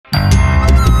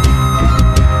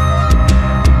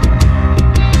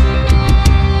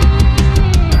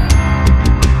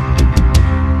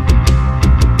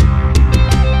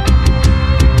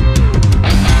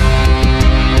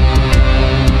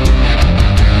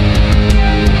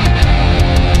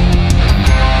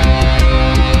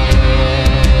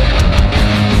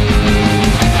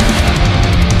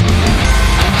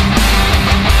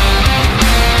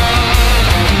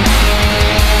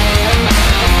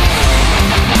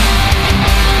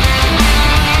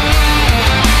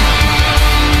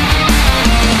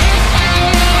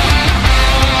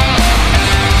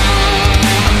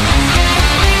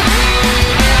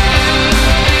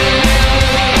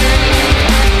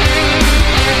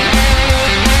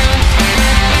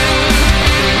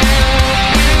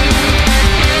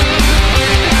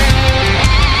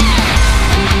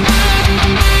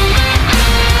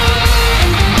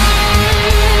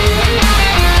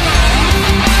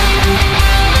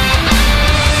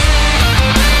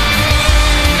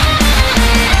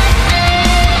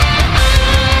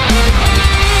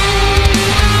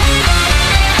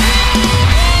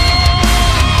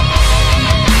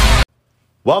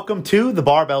Welcome to The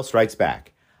Barbell Strikes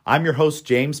Back. I'm your host,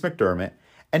 James McDermott,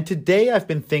 and today I've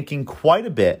been thinking quite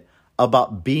a bit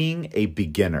about being a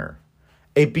beginner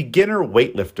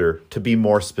weightlifter to be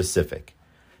more specific.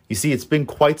 You see, it's been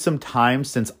quite some time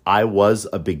since I was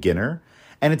a beginner,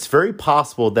 and it's very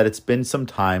possible that it's been some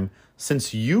time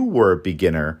since you were a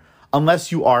beginner,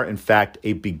 unless you are in fact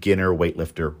a beginner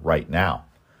weightlifter right now.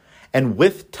 And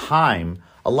with time,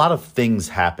 a lot of things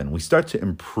happen. We start to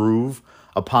improve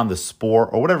upon the sport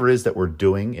or whatever it is that we're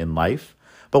doing in life,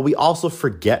 but we also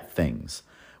forget things.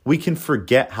 We can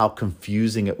forget how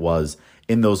confusing it was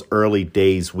in those early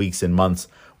days, weeks, and months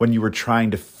when you were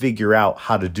trying to figure out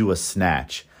how to do a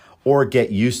snatch or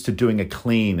get used to doing a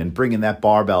clean and bringing that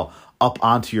barbell up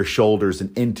onto your shoulders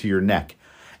and into your neck.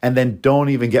 And then don't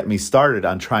even get me started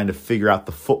on trying to figure out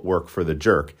the footwork for the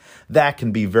jerk. That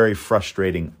can be very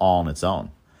frustrating all on its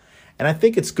own. And I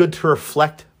think it's good to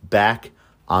reflect back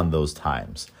on those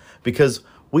times, because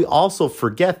we also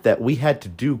forget that we had to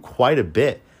do quite a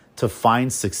bit to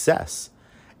find success.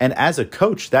 And as a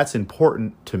coach, that's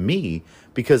important to me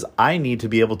because I need to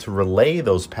be able to relay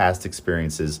those past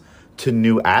experiences to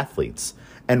new athletes.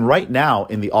 And right now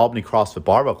in the Albany CrossFit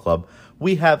Barbell Club,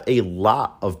 we have a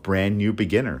lot of brand new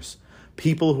beginners,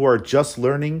 people who are just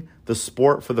learning the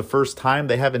sport for the first time.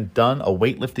 They haven't done a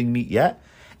weightlifting meet yet.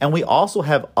 And we also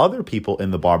have other people in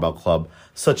the Barbell Club,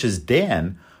 such as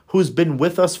Dan, who's been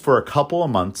with us for a couple of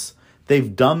months.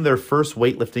 They've done their first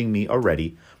weightlifting meet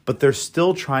already, but they're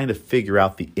still trying to figure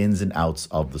out the ins and outs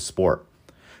of the sport.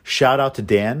 Shout out to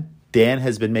Dan. Dan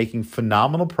has been making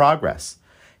phenomenal progress.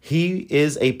 He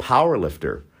is a power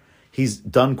lifter. He's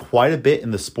done quite a bit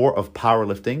in the sport of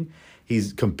powerlifting.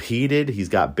 He's competed. He's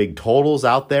got big totals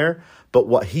out there. But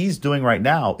what he's doing right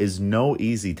now is no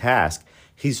easy task.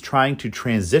 He's trying to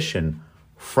transition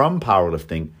from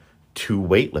powerlifting to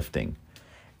weightlifting.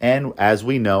 And as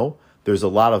we know, there's a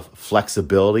lot of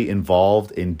flexibility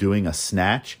involved in doing a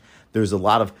snatch. There's a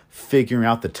lot of figuring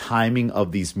out the timing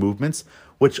of these movements,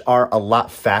 which are a lot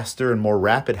faster and more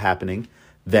rapid happening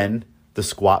than the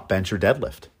squat, bench, or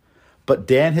deadlift. But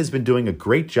Dan has been doing a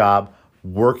great job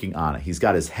working on it. He's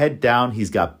got his head down,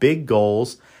 he's got big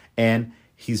goals, and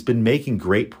he's been making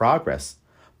great progress.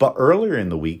 But earlier in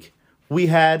the week, we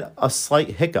had a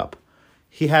slight hiccup.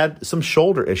 He had some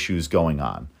shoulder issues going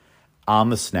on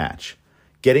the snatch.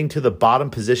 Getting to the bottom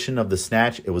position of the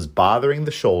snatch, it was bothering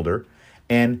the shoulder,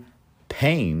 and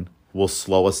pain will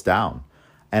slow us down.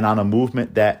 And on a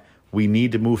movement that we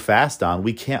need to move fast on,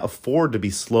 we can't afford to be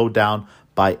slowed down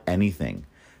by anything.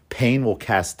 Pain will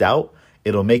cast doubt.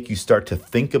 It'll make you start to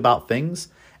think about things,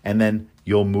 and then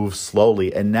you'll move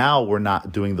slowly. And now we're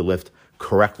not doing the lift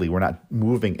correctly. We're not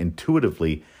moving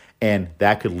intuitively, and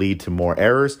that could lead to more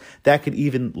errors. That could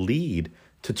even lead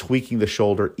to tweaking the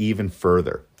shoulder even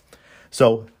further.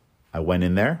 So I went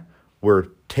in there. We're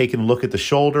taking a look at the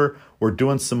shoulder. We're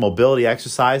doing some mobility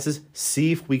exercises,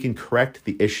 see if we can correct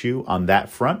the issue on that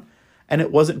front. And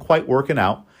it wasn't quite working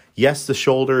out. Yes, the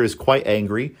shoulder is quite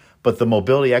angry, but the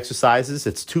mobility exercises,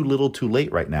 it's too little too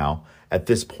late right now at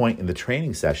this point in the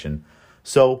training session.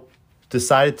 So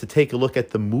decided to take a look at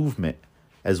the movement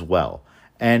as well.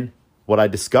 And what I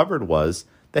discovered was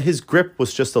that his grip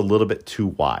was just a little bit too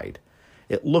wide.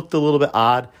 It looked a little bit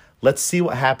odd. Let's see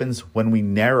what happens when we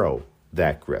narrow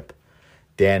that grip.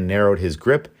 Dan narrowed his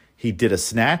grip. He did a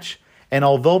snatch. And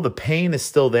although the pain is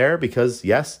still there because,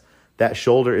 yes, that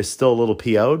shoulder is still a little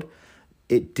PO'd,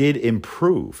 it did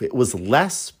improve. It was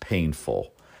less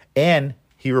painful. And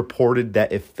he reported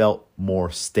that it felt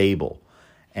more stable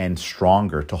and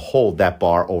stronger to hold that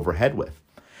bar overhead with.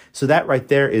 So that right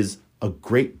there is a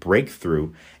great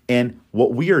breakthrough. And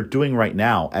what we are doing right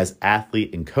now as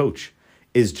athlete and coach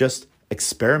is just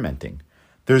experimenting.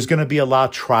 There's going to be a lot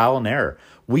of trial and error.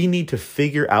 We need to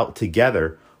figure out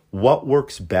together what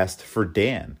works best for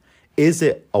Dan. Is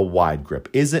it a wide grip?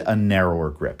 Is it a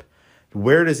narrower grip?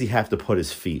 Where does he have to put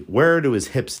his feet? Where do his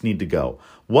hips need to go?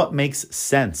 What makes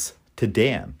sense to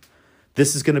Dan?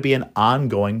 This is going to be an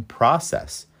ongoing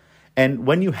process. And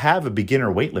when you have a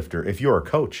beginner weightlifter, if you're a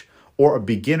coach or a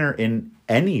beginner in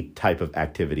any type of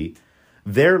activity,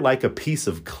 they're like a piece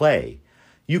of clay.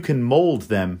 You can mold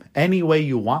them any way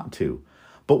you want to.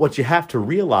 But what you have to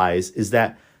realize is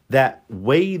that that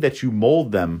way that you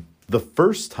mold them the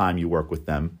first time you work with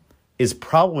them is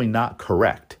probably not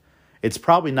correct. It's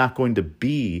probably not going to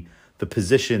be the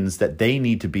positions that they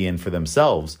need to be in for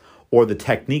themselves or the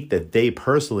technique that they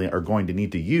personally are going to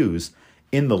need to use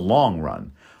in the long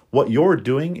run. What you're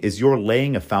doing is you're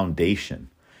laying a foundation.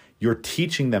 You're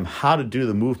teaching them how to do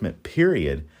the movement,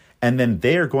 period. And then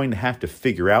they are going to have to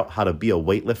figure out how to be a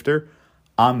weightlifter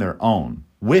on their own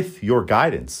with your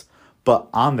guidance. but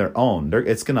on their own.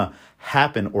 It's going to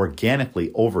happen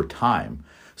organically over time.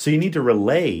 So you need to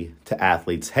relay to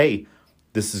athletes, hey,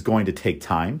 this is going to take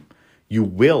time. You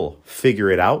will figure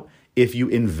it out if you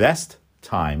invest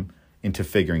time into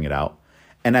figuring it out.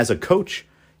 And as a coach,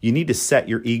 you need to set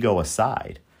your ego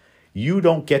aside. You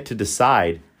don't get to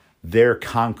decide their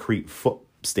concrete foot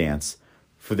stance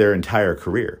for their entire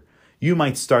career. You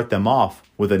might start them off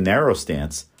with a narrow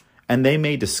stance, and they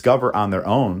may discover on their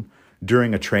own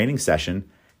during a training session,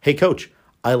 hey, coach,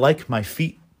 I like my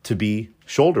feet to be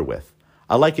shoulder width.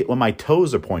 I like it when my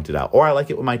toes are pointed out, or I like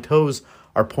it when my toes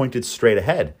are pointed straight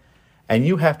ahead. And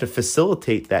you have to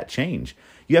facilitate that change.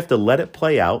 You have to let it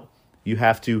play out. You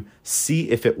have to see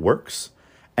if it works.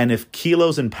 And if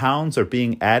kilos and pounds are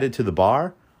being added to the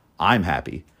bar, I'm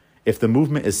happy. If the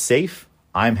movement is safe,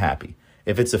 I'm happy.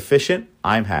 If it's efficient,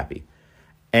 I'm happy.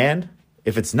 And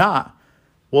if it's not,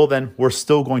 well, then we're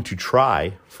still going to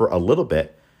try for a little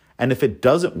bit. And if it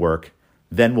doesn't work,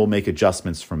 then we'll make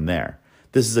adjustments from there.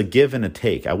 This is a give and a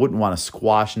take. I wouldn't want to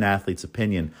squash an athlete's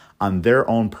opinion on their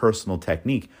own personal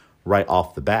technique right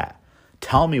off the bat.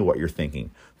 Tell me what you're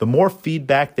thinking. The more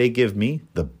feedback they give me,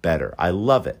 the better. I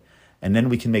love it. And then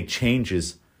we can make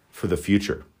changes for the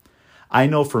future. I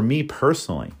know for me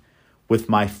personally, with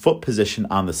my foot position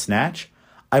on the snatch,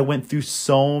 I went through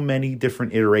so many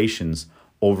different iterations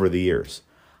over the years.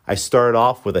 I started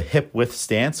off with a hip width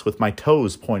stance with my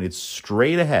toes pointed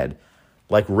straight ahead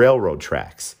like railroad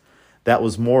tracks. That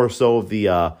was more so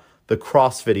the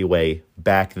CrossFit way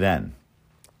back then.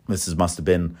 Must have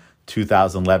been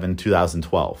 2011,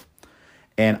 2012.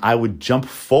 And I would jump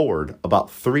forward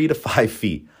about 3 to 5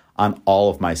 feet on all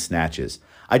of my snatches.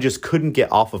 I just couldn't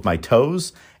get off of my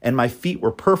toes, and my feet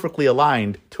were perfectly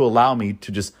aligned to allow me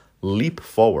to just leap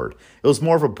forward. It was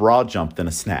more of a broad jump than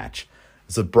a snatch.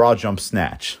 It's a broad jump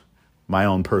snatch, my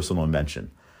own personal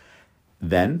invention.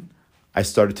 Then I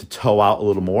started to toe out a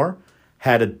little more,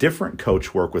 had a different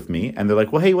coach work with me, and they're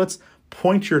like, well, hey, let's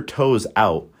point your toes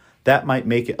out. That might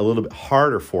make it a little bit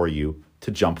harder for you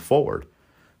to jump forward.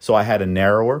 So I had a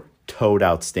narrower, toed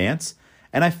out stance,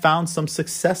 and I found some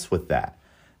success with that.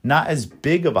 Not as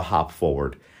big of a hop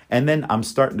forward. And then I'm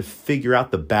starting to figure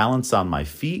out the balance on my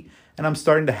feet, and I'm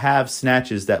starting to have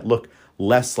snatches that look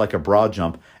less like a broad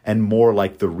jump and more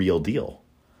like the real deal.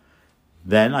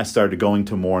 Then I started going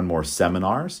to more and more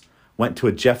seminars, went to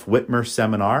a Jeff Whitmer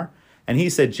seminar, and he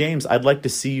said, James, I'd like to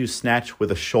see you snatch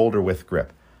with a shoulder width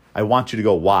grip. I want you to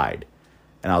go wide.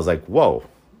 And I was like, whoa,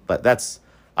 but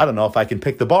I don't know if I can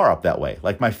pick the bar up that way.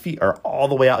 Like my feet are all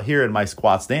the way out here in my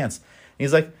squat stance. And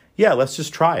he's like, yeah, let's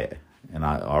just try it. And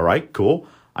all right, cool.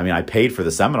 I mean, I paid for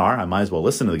the seminar. I might as well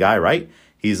listen to the guy, right?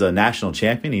 He's a national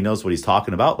champion. He knows what he's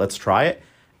talking about. Let's try it.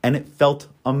 And it felt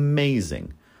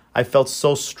amazing. I felt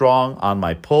so strong on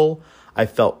my pull. I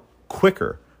felt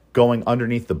quicker going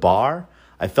underneath the bar.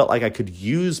 I felt like I could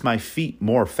use my feet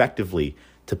more effectively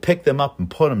to pick them up and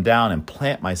put them down and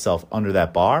plant myself under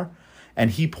that bar.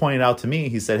 And he pointed out to me,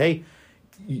 he said, hey,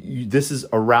 this is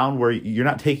around where you're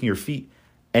not taking your feet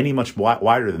any much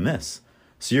wider than this.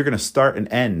 So you're going to start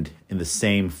and end in the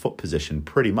same foot position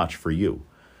pretty much for you.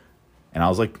 And I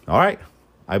was like, all right,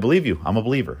 I believe you. I'm a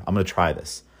believer. I'm going to try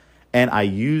this. And I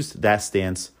used that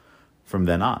stance from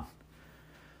then on.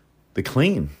 The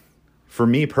clean, for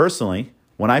me personally,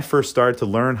 when I first started to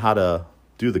learn how to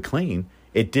do the clean,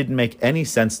 it didn't make any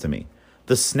sense to me.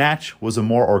 The snatch was a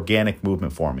more organic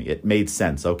movement for me. It made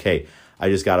sense. Okay, I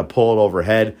just got to pull it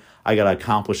overhead. I got to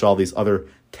accomplish all these other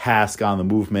tasks on the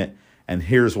movement. And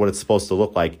here's what it's supposed to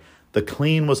look like. The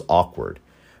clean was awkward.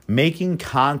 Making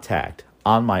contact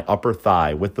on my upper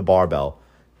thigh with the barbell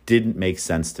didn't make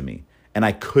sense to me. And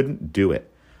I couldn't do it.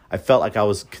 I felt like I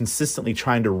was consistently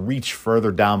trying to reach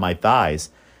further down my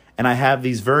thighs. And I have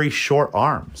these very short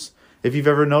arms. If you've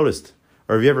ever noticed,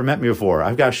 or if you ever met me before,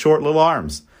 I've got short little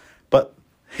arms. But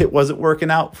it wasn't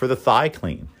working out for the thigh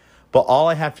clean. But all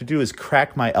I have to do is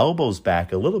crack my elbows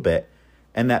back a little bit,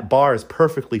 and that bar is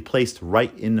perfectly placed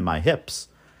right into my hips.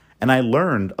 And I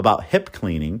learned about hip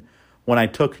cleaning when I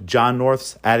took John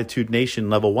North's Attitude Nation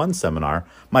Level 1 seminar,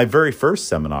 my very first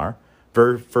seminar,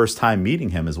 very first time meeting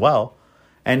him as well.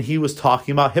 And he was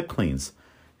talking about hip cleans.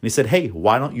 And he said, hey,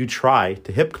 why don't you try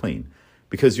to hip clean?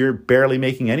 Because you're barely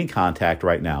making any contact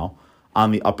right now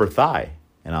on the upper thigh.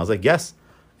 And I was like, yes,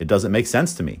 it doesn't make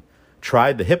sense to me.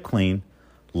 Tried the hip clean,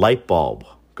 light bulb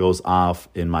goes off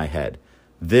in my head.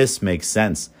 This makes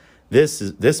sense.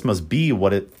 This must be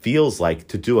what it feels like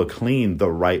to do a clean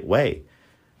the right way.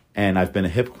 And I've been a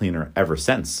hip cleaner ever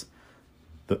since.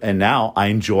 And now I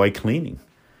enjoy cleaning.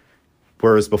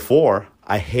 Whereas before,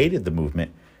 I hated the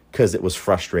movement because it was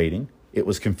frustrating, it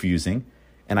was confusing,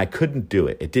 and I couldn't do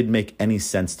it. It didn't make any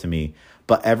sense to me,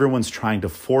 but everyone's trying to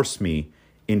force me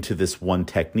into this one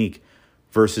technique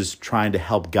versus trying to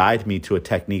help guide me to a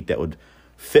technique that would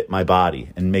fit my body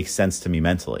and make sense to me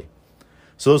mentally.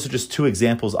 So those are just two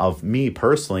examples of me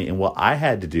personally and what I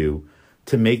had to do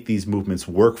to make these movements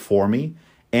work for me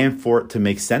and for it to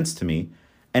make sense to me.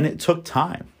 And it took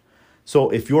time. So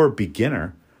if you're a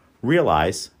beginner,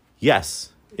 realize,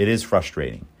 yes, it is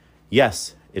frustrating.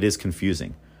 Yes, it is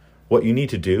confusing. What you need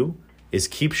to do is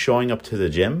keep showing up to the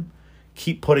gym,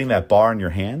 keep putting that bar in your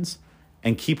hands,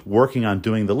 and keep working on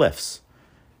doing the lifts.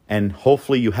 And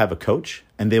hopefully you have a coach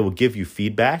and they will give you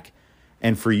feedback.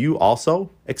 And for you also,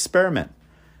 experiment.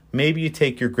 Maybe you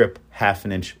take your grip half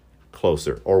an inch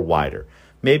closer or wider.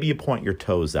 Maybe you point your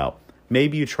toes out.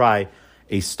 Maybe you try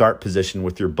a start position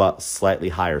with your butt slightly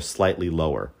higher, slightly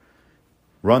lower.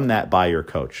 Run that by your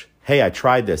coach. Hey, I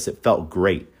tried this. It felt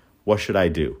great. What should I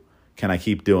do? Can I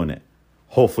keep doing it?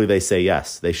 Hopefully they say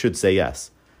yes. They should say yes.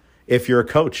 If you're a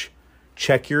coach,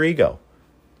 check your ego.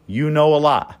 You know a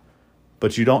lot,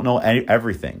 but you don't know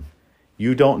everything.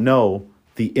 You don't know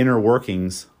the inner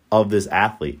workings of this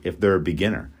athlete if they're a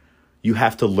beginner. You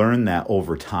have to learn that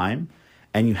over time,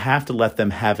 and you have to let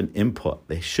them have an input.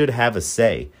 They should have a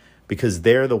say because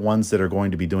they're the ones that are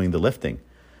going to be doing the lifting.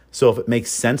 So if it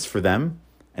makes sense for them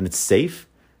and it's safe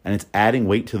and it's adding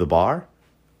weight to the bar,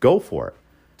 go for it.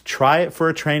 Try it for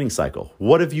a training cycle.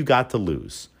 What have you got to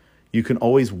lose? You can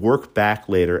always work back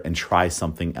later and try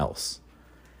something else.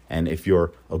 And if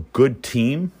you're a good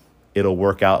team, it'll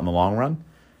work out in the long run.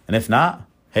 And if not,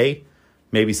 hey,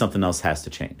 maybe something else has to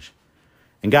change.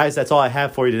 And guys, that's all I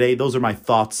have for you today. Those are my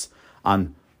thoughts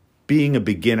on being a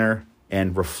beginner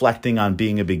and reflecting on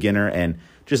being a beginner and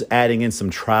just adding in some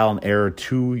trial and error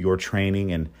to your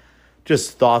training and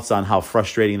just thoughts on how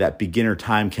frustrating that beginner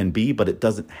time can be, but it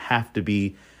doesn't have to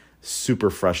be super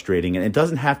frustrating and it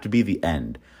doesn't have to be the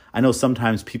end. I know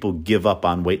sometimes people give up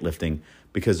on weightlifting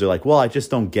because they're like, well, I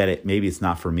just don't get it. Maybe it's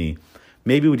not for me.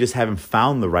 Maybe we just haven't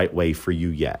found the right way for you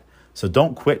yet. So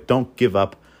don't quit. Don't give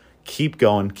up. Keep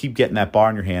going. Keep getting that bar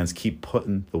in your hands. Keep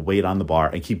putting the weight on the bar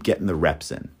and keep getting the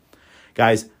reps in.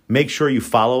 Guys, make sure you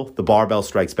follow the Barbell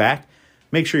Strikes Back.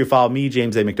 Make sure you follow me,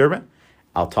 James A. McDermott.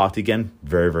 I'll talk to you again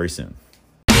very, very soon.